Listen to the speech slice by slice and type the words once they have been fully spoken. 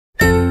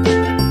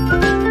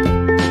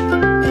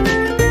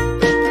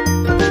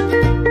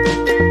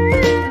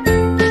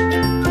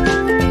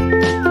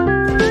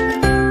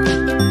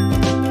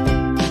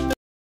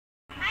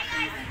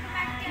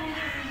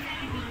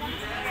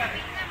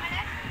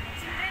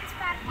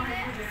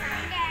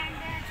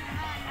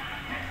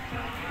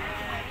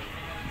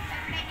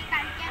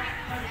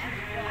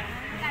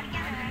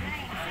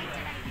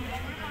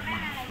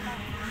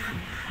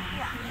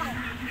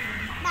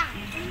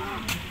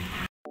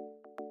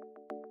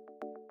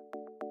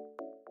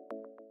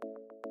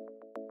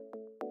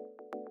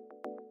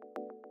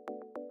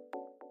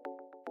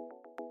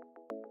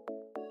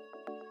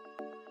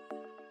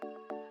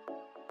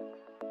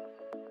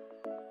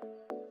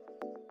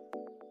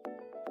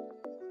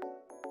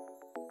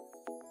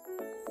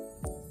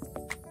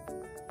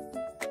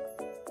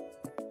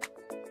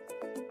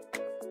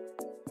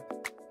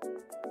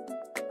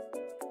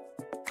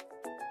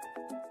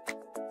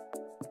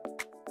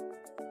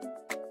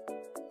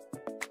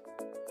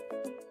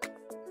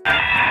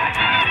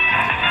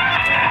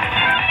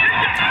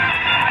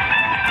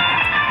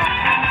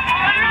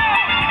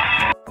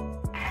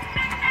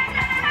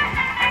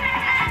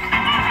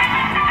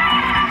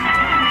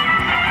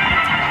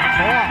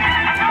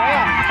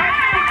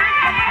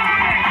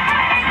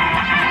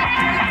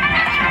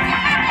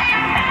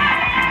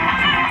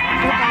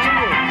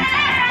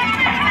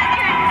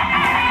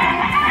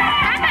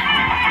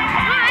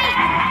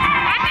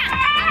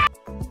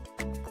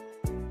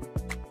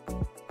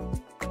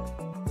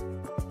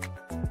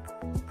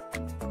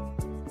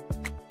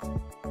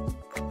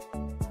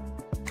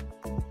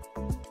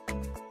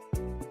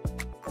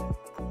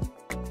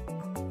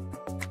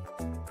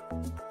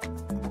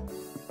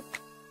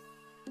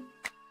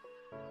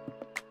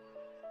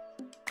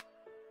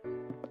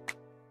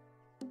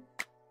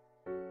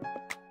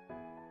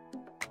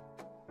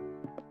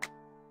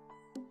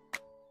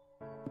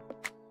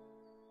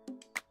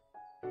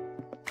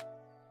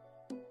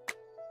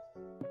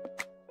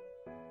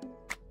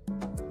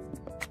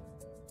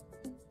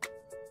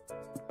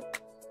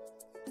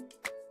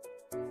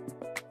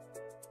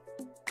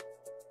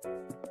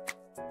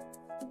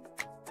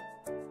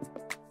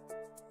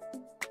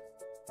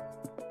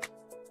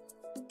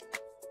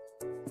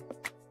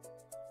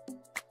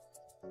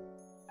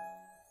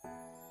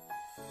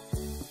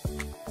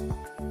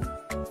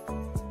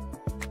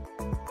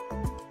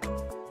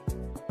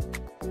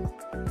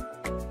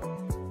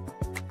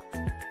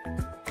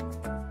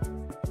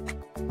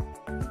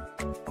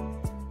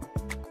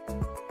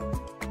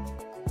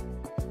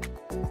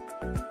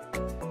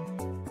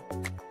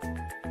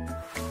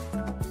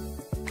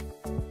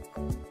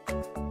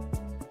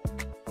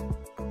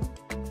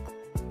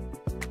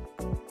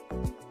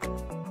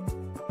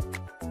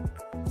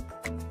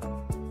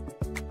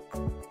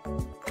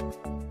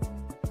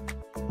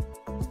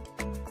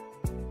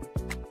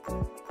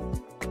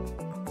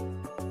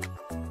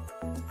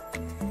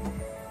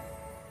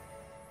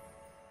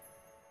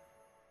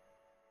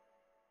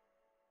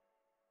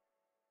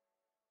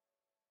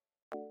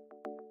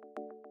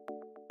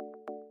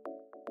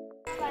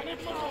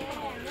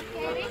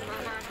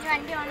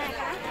വണ്ടി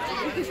ഓണാക്കാം.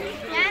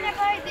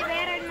 ഞാനപ്പോൾ ഇത്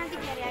വേറെ എണ്ണത്തിൽ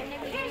കയറി അതിൻ്റെ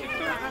വീട്ടിൽ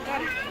ചുറ്റി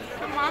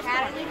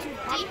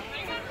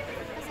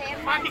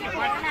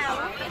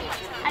ഓണാവും.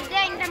 അത്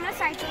കഴിഞ്ഞിട്ട് നമ്മൾ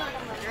സൈക്കിൾ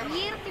കൊടുക്കാൻ പോകും.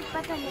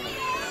 ഈർത്തിപ്പം തന്നെ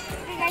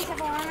കഴിച്ച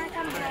അപ്പോൾ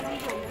ഓണാക്കാൻ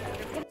പോകും.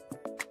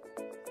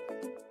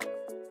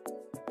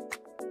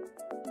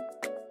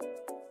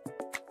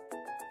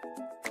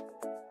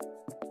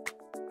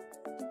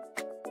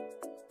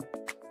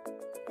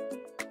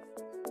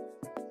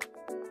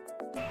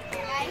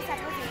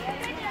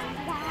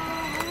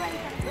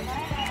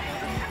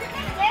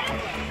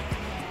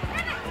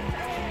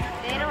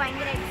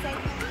 ഭയങ്കര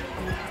എക്സൈറ്റ്മെന്റ്.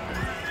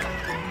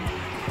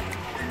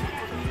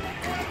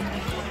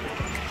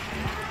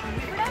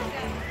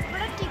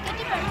 ഇവിടെ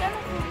ടിക്കറ്റ്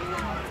പെട്ടെന്ന്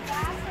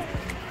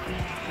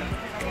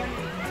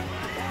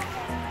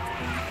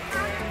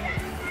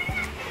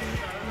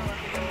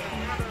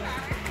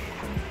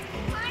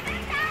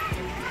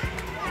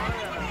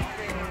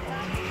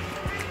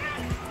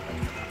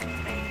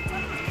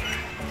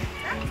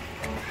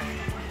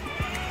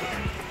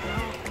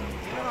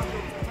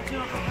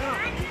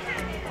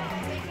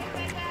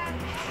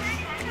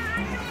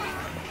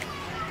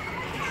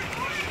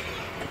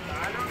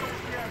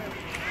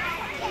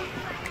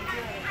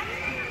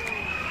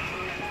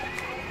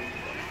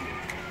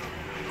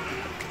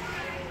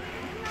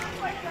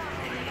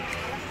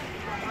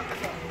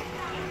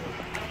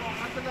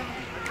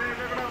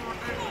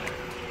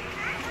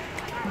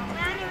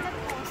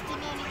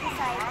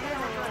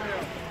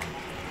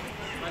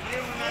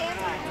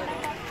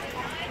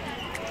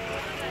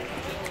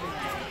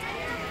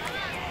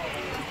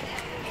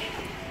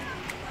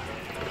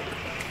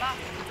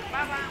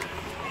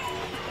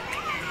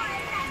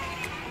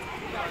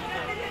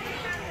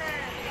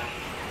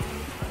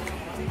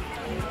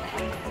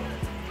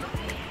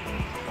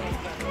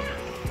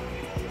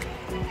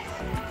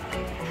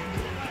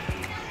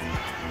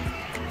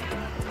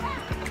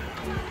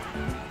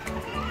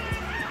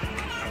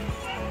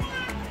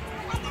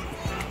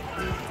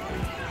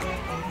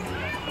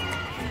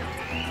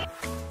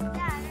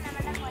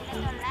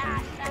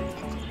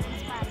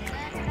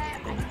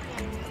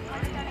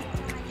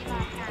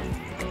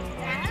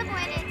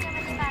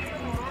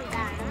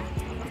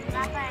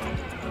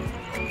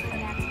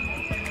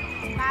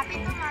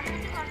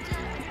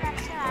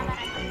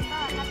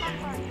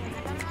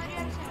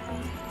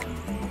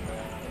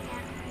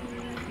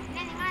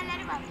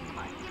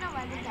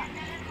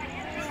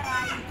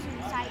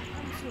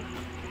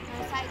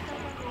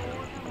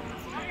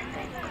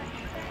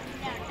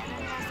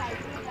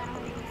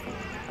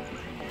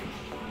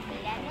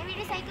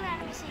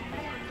സൈക്കിളാണ്. പക്ഷേ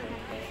ഇവിടെ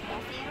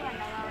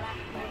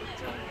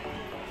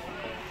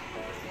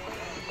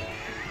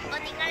അപ്പോൾ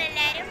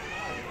നിങ്ങളെല്ലാവരും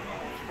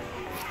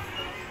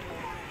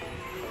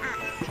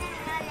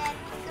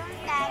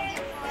thank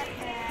you for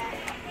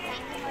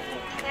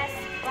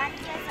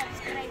 1K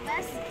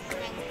subscribers.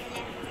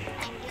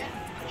 Thank you.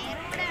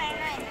 ഷെയറും കൂടെ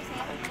വേണം. എൻ്റെ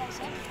ഷെയറില്ല,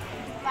 പക്ഷേ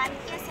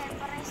 1K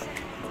സെലിബ്രേഷൻ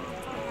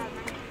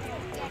നമുക്ക്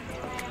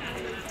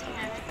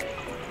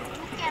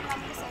 2K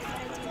നമുക്ക്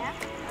സെലിബ്രേറ്റ് ചെയ്യാം.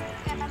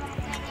 കാരണം നമുക്ക്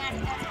ഇനി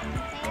അടുത്ത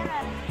ഷെയർ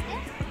ഇറങ്ങിയിട്ട്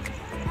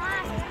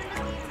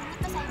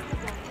ഇന്നിപ്പോൾ സൈക്കിൾ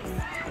പോകും.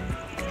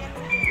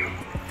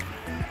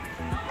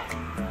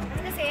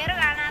 നമുക്ക് ഷെയർ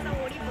കാണാതെ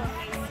ഓടിപ്പോകും.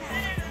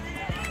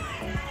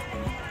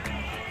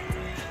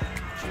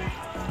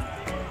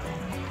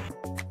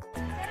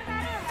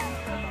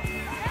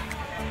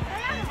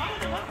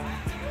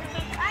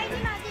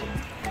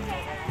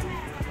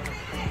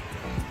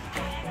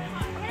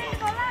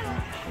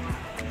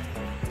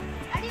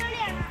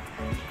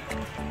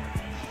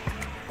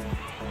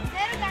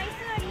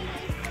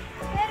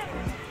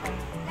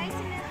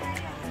 ഗൈസിന്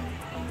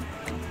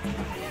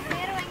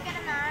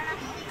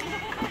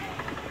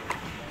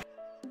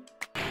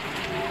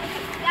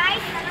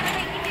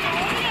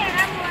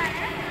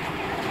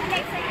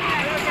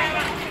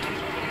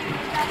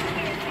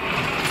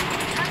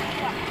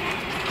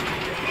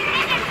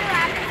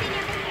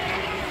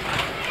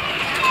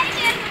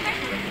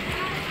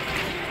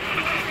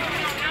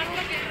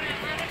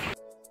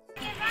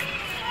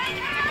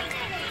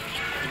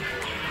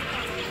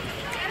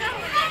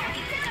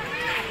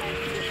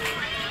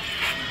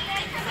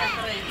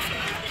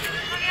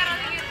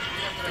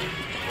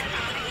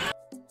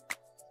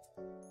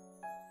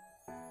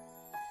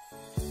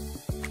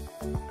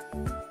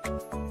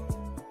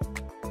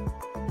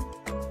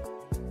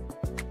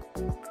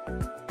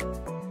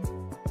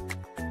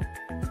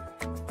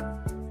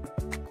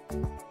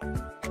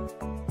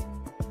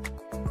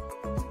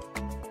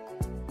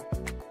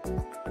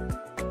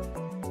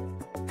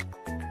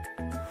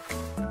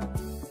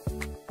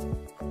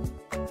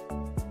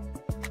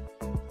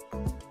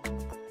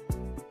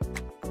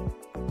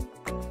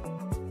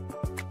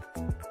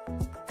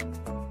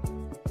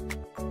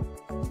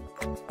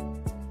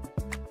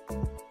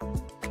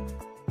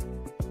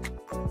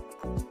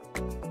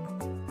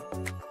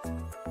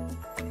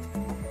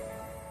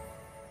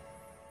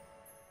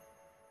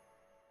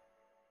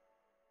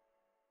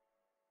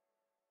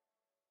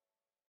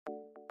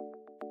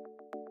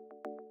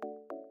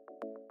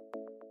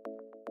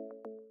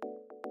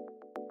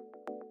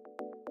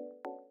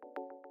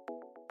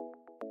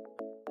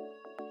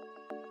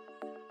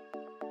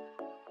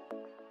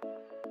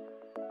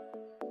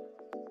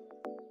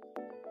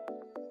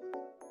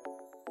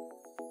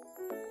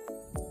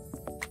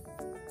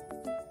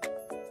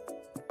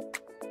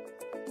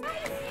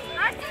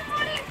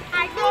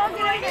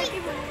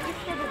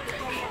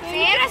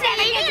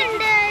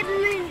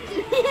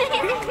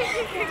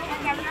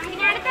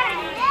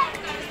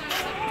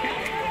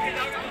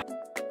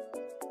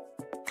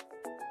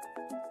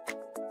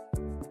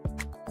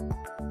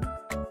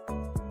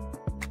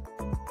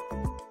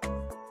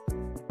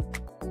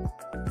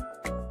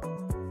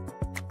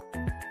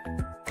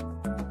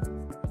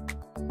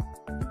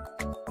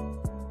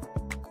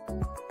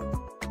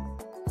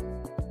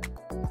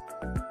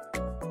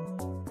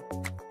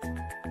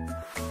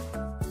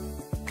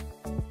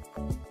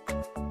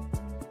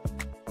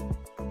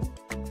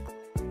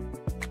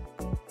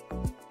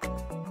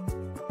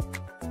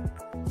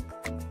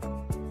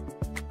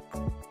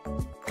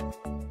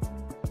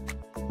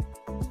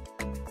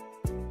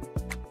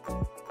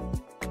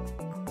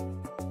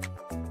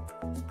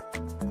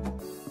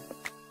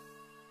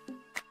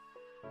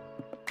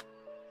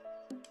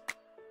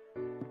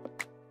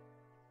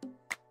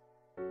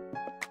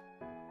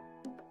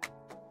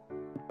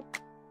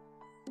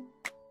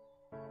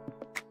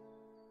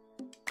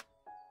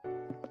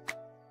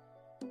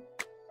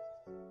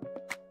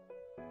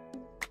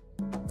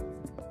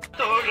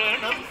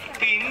തൊഴണം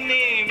പിന്നെ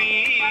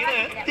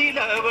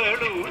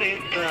മീനത്തിലവളുടെ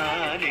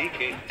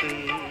താലികെട്ട്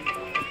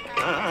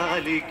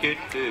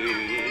താലികെട്ട്.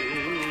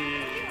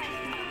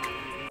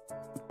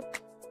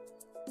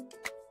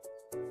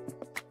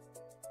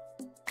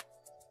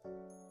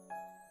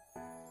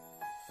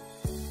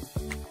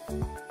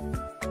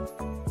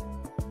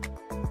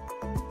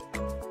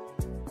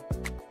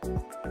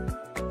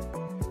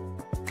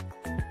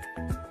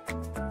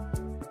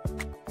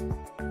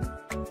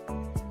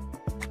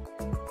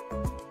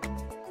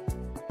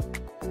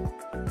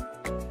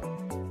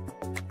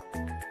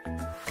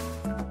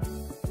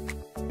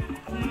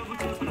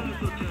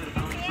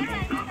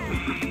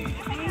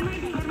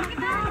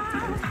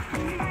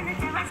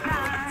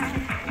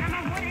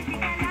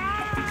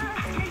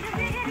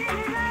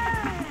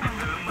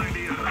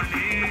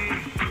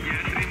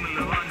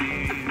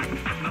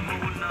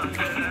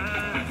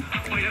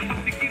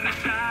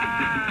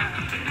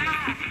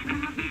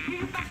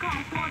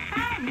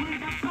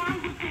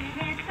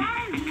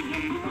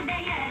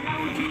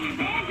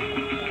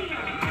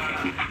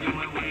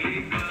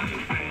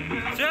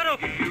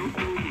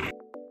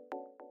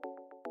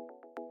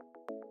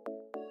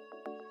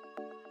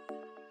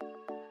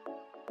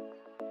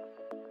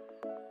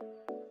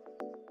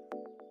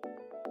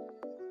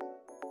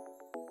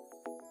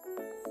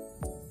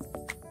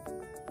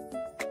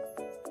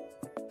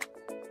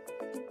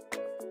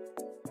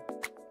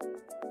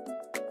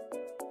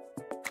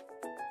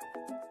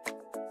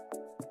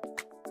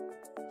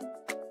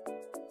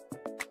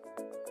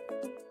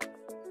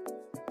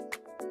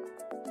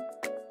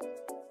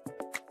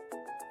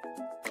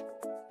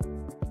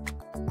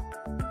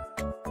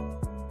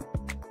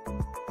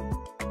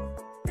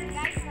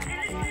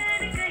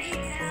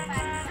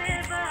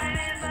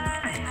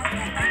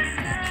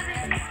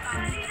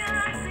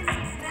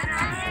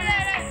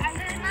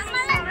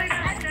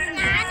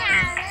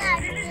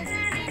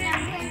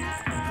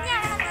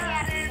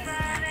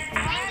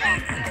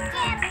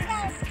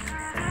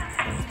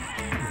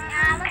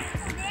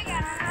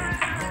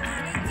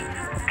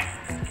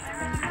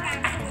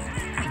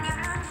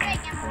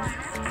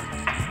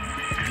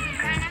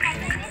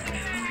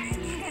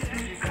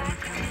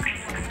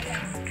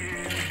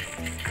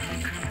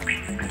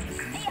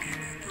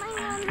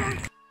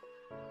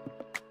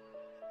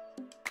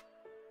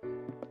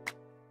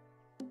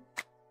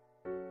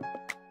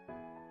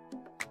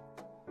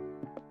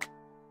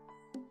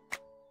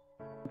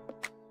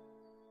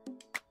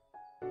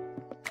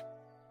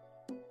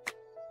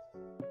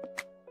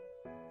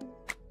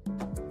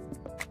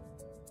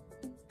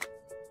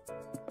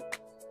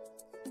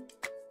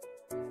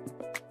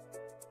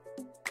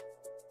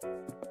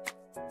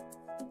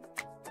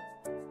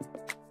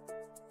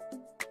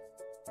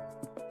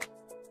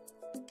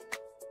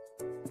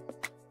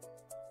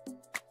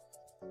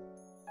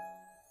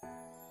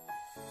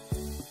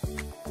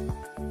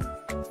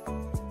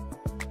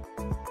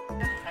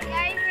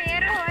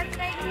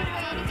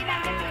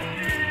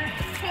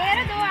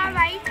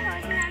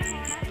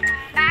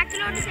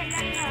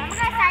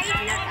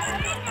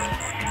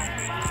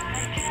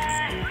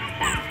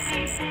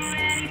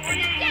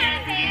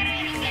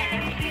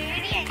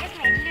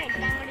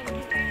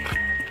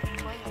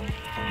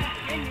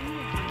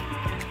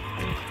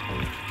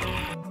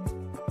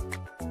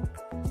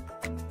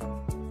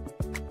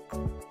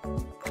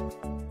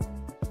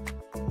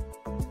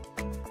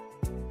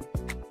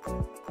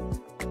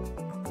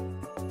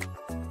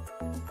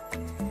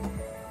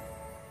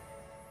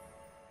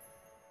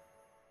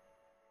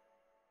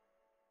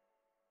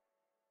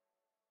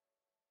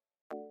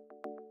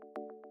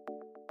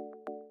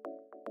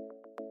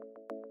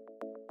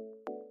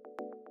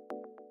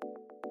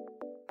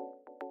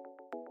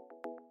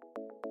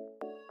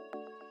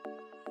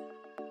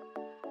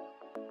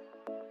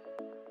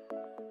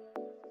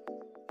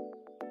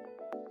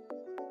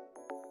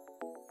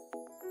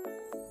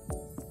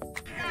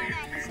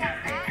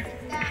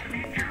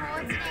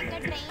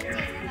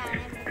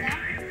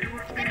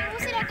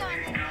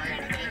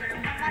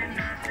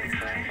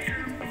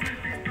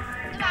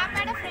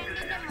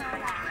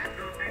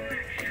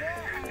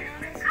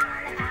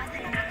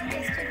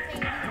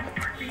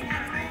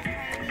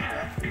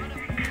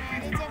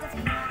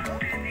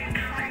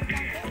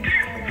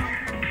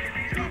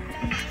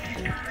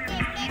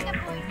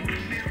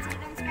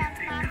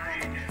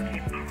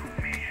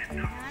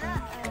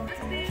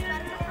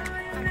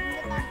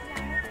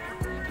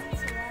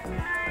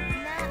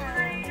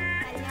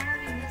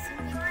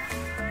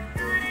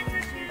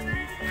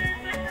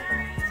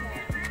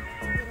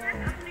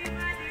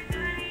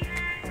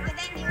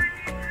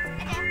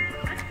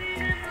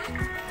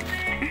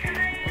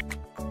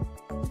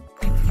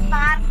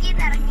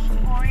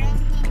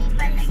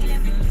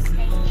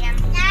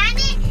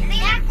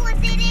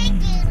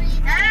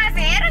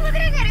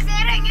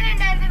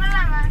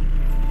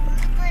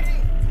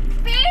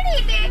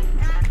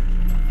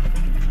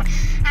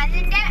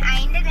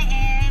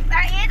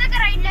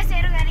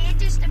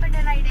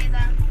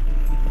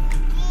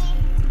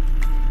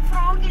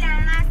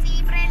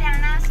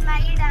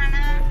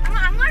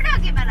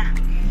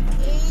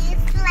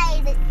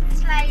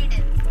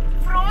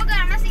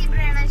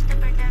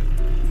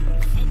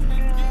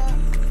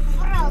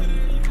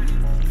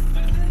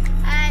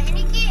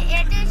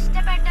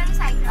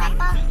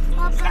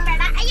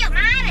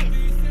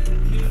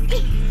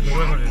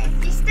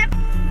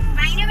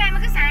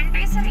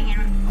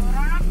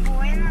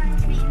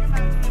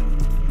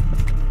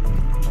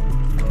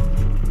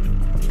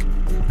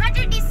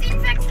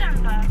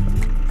 ഉണ്ടോ?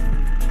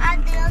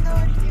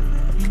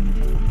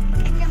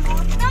 എന്റെ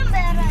മൊത്തം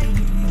വേറെ.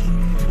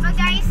 അപ്പൊ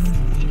ഗൈസ്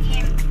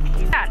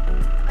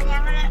അപ്പൊ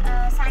ഞങ്ങള്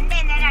സൺഡേ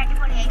എന്തായാലും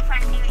അടിപൊളിയായി.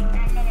 ഫണ്ടി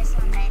നല്ല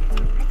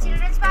രസമുണ്ടായിരുന്നു.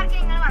 ചിൽഡ്രൻസ് പാർക്കിൽ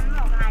നിങ്ങൾ വന്ന്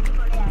നോക്കണം,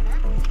 അടിപൊളിയാണ്.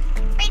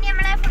 അപ്പൊ ഇനി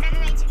നമ്മള് ഫുഡൊക്കെ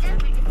കഴിച്ചിട്ട്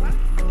വീട്ടിൽ പോകും.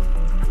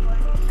 അപ്പോൾ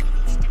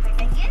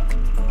ഇഷ്ടപ്പെട്ടെങ്കിൽ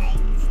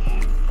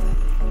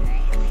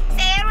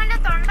സേറുവിന്റെ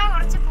തൊണ്ട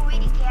കുറച്ച്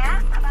പോയിരിക്കുക.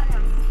 പറഞ്ഞോ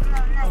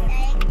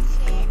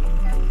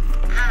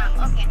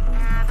ഓക്കെ.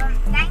 അപ്പം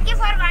thank you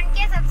for 1K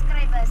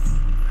subscribers.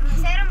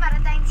 സേറും പറ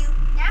താങ്ക് യു.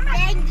 ഞാൻ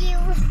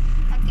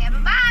ഓക്കെ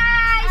ബൈ.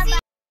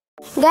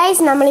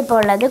 ഗൈസ് നമ്മളിപ്പോൾ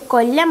ഉള്ളത്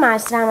കൊല്ലം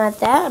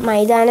ആശ്രാമത്തെ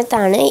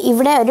മൈതാനത്താണ്.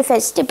 ഇവിടെ ഒരു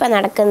ഫെസ്റ്റ് ഇപ്പോൾ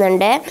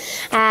നടക്കുന്നുണ്ട്.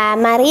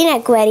 മറീൻ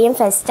അക്വാരിയം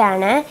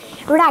ഫെസ്റ്റാണ്.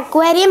 ഇവിടെ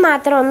അക്വാരിയം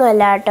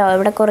മാത്രമൊന്നുമല്ല കേട്ടോ,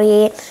 ഇവിടെ കുറേ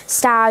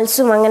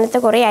സ്റ്റാൾസും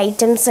അങ്ങനത്തെ കുറേ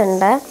ഐറ്റംസ്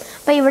ഉണ്ട്.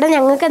 അപ്പോൾ ഇവിടെ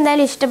ഞങ്ങൾക്ക്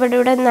എന്തായാലും ഇഷ്ടപ്പെട്ടു.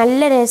 ഇവിടെ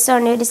നല്ല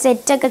രസമാണ്, ഒരു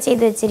സെറ്റൊക്കെ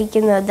ചെയ്ത്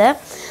വെച്ചിരിക്കുന്നത്.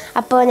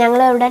 അപ്പോൾ ഞങ്ങൾ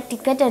ഇവിടെ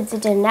ടിക്കറ്റ്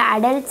എടുത്തിട്ടുണ്ട്.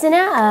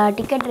 അഡൽട്ട്സിന്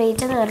ടിക്കറ്റ്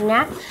റേറ്റ് എന്ന്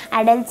പറഞ്ഞാൽ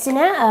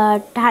അഡൽട്ട്സിന്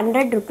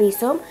 100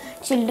 റുപ്പീസും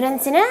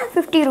ചിൽഡ്രൻസിന്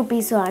 50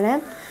 റുപ്പീസുമാണ്.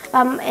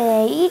 അപ്പം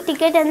ഈ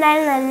ടിക്കറ്റ്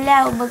എന്തായാലും നല്ല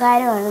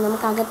ഉപകാരമാണ്.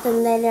 നമുക്കകത്ത്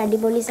എന്തായാലും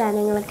അടിപൊളി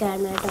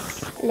സാധനങ്ങളൊക്കെയാണ് കേട്ടോ.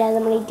 അല്ലാതെ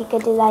നമ്മൾ ഈ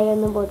ടിക്കറ്റ്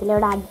ഇതായൊന്നും പോകത്തില്ല.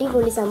 ഇവിടെ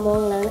അടിപൊളി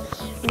സംഭവങ്ങളാണ്.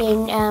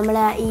 നമ്മൾ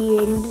ഈ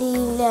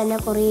എൻട്രിയിൽ തന്നെ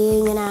കുറേ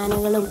ഇങ്ങനെ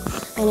ആനകളും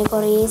അങ്ങനെ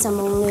കുറേ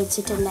സംഭവങ്ങൾ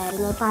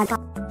വെച്ചിട്ടുണ്ടായിരുന്നു. അപ്പോൾ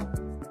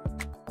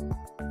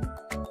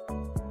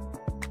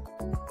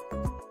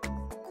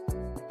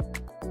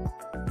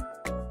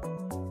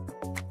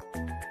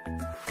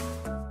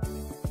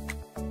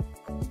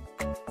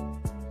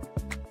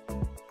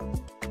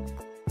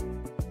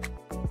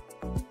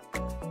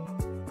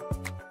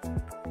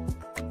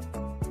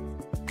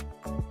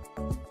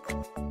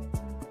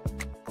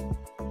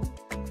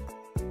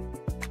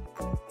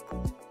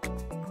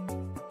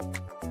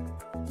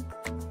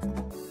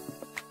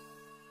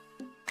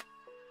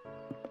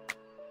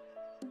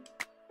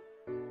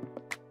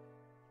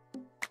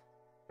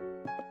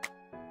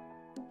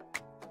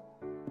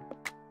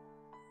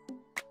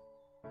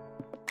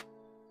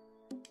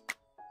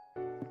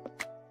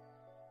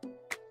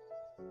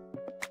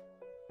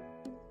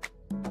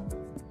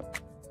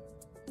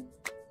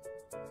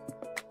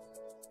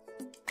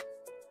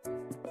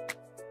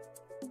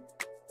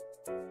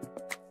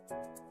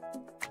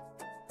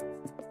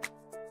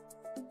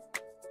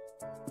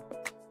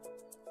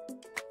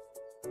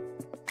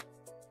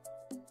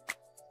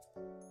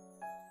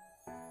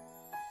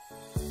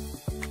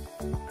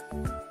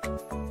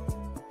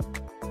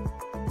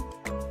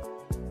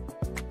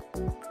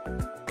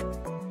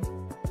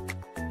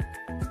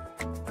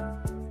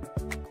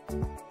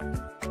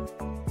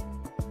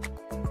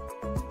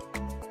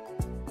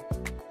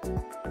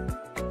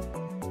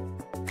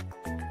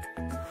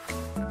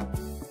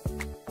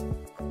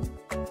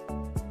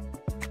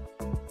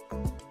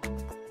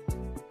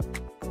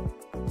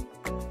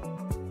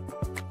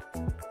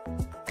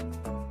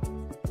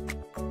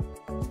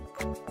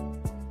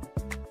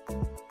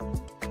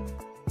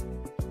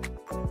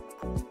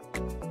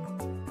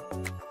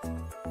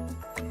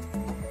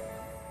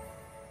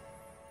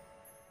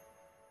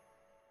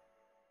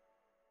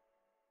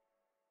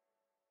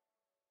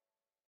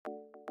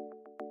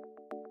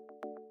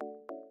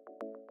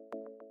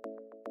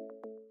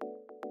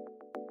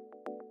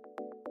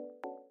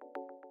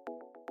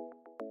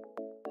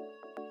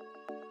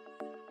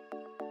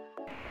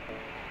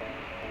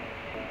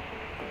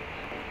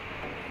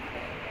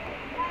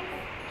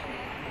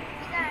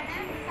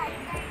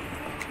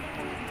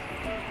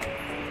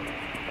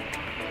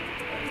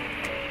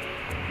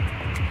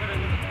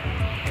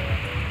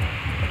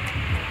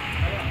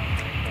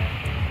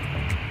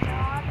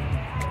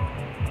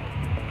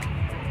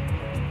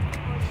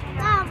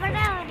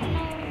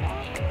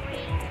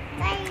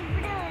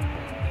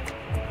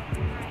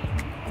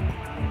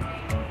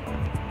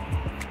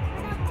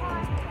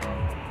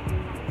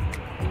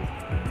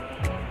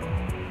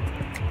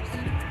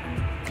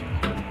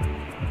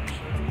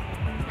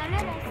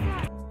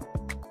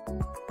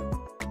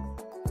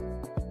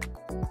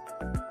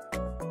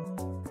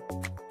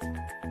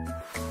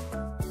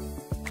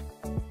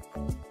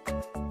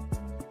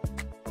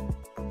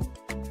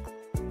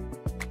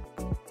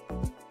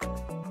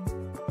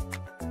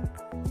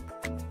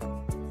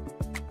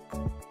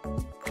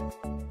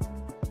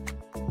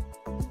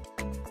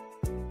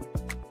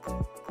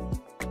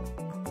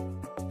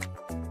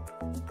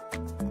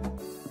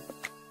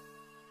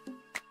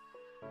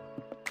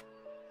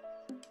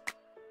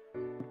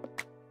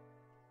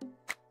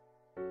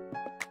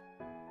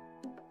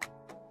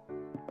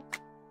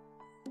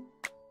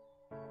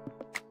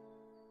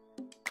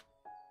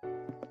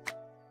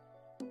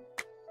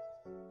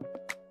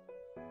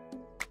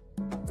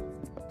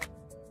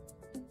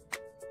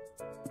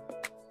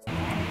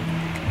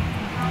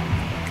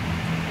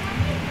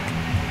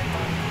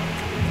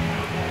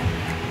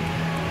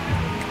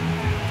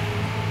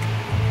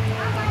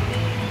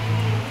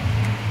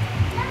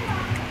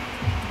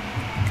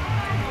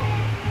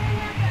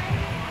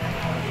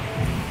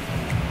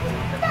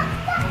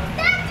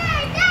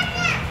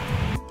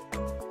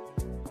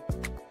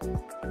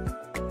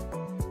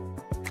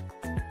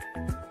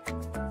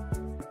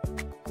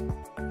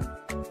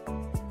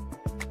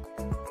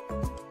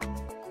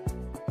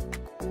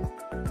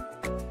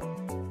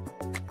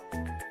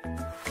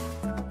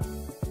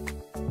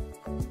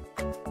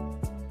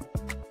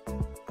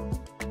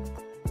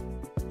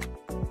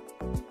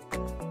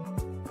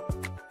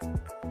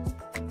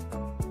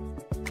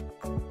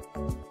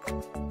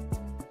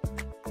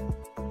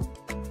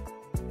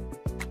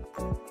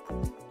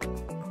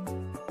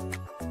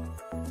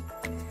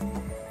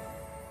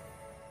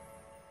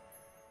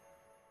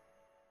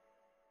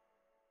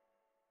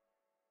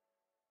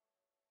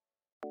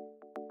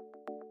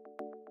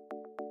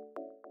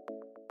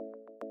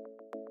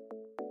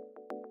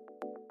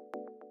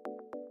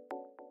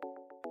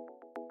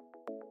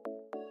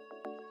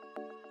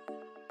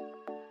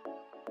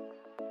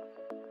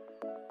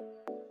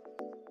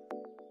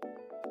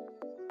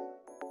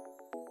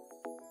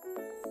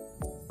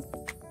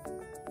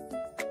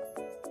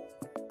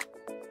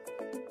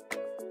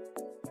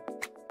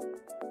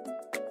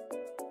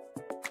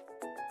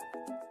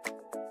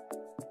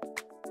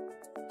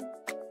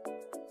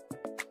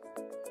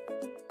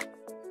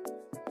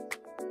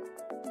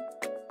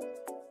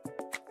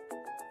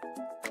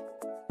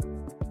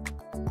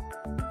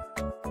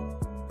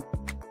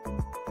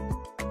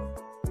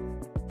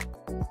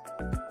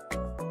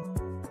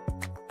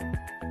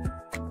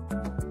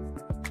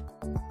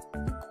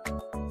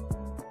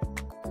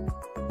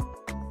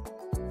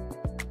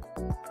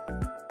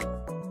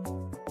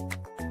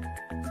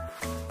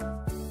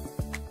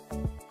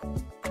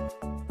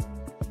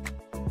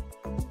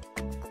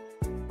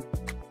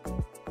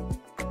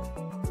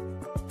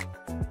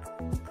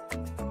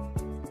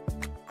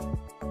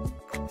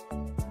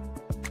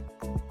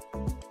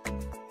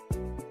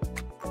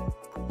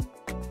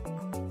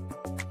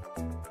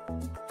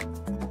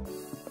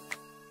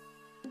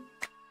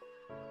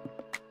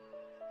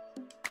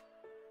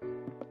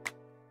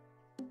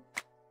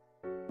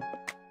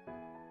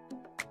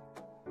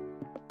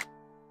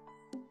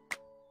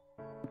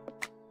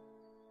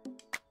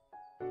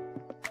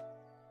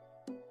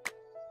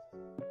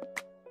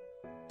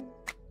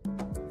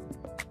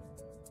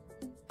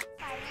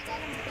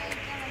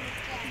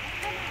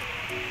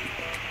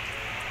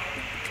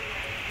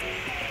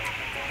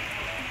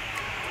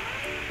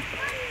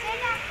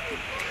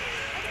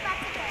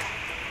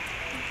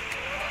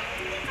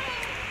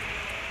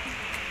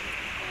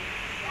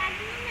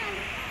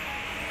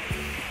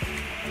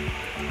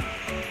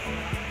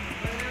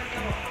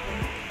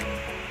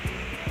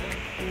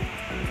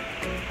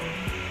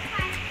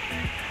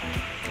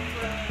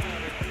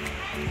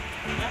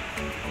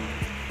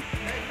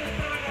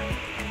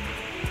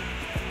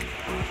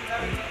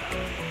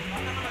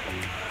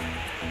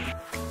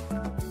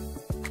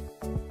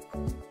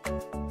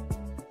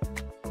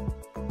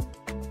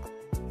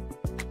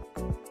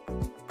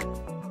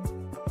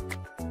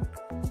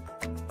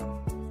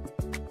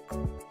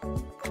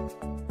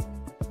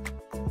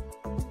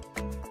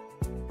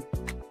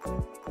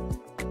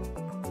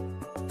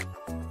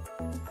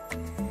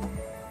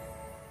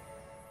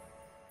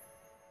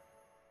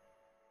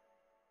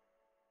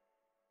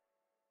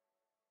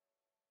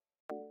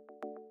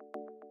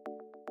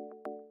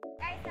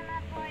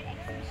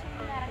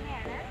എക്സിബിഷനിൽ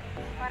ഇറങ്ങിയാണ്.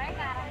 കുറേ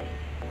കറങ്ങി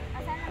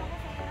അവസാനം നമുക്ക്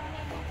സേറോനെ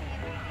ഒന്നും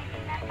ചെയ്ത്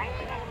കിട്ടിയിട്ടില്ല.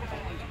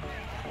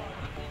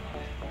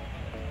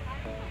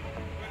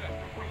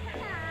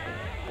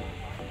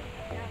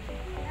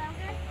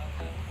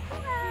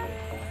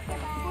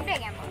 ഫുഡ്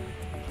കഴിക്കാൻ പോകാം.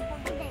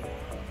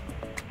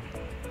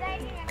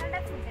 ഇതായിരിക്കും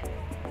ഞങ്ങളുടെ ഫുഡ്.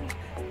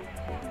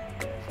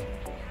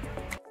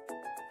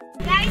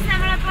 ഗൈസ്,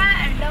 നമ്മളപ്പോൾ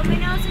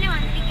ഡൊമിനോസിന്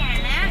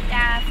വന്നിരിക്കുകയാണ്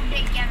ഫുഡ്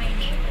കഴിക്കാൻ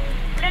വേണ്ടി.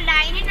 ഇവിടെ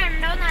ഡൈനിങ്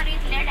ഉണ്ടോയെന്ന്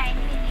അറിയത്തില്ല.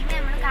 ഡൈനിങ് ഇല്ലെങ്കിൽ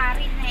നമ്മൾ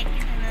കാറിൽ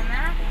ഇരുന്നായിരിക്കും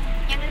തിന്നുന്നത്.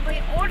 ഞങ്ങൾ പോയി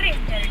ഓർഡർ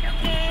ചെയ്തിട്ടുണ്ട്.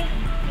 ഓക്കെ,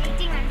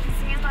 വെയിറ്റിംഗ്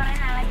അനുസരിച്ച് ഞാൻ കുറേ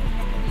നാളായി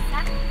തിന്നിട്ട് പിസ്സ.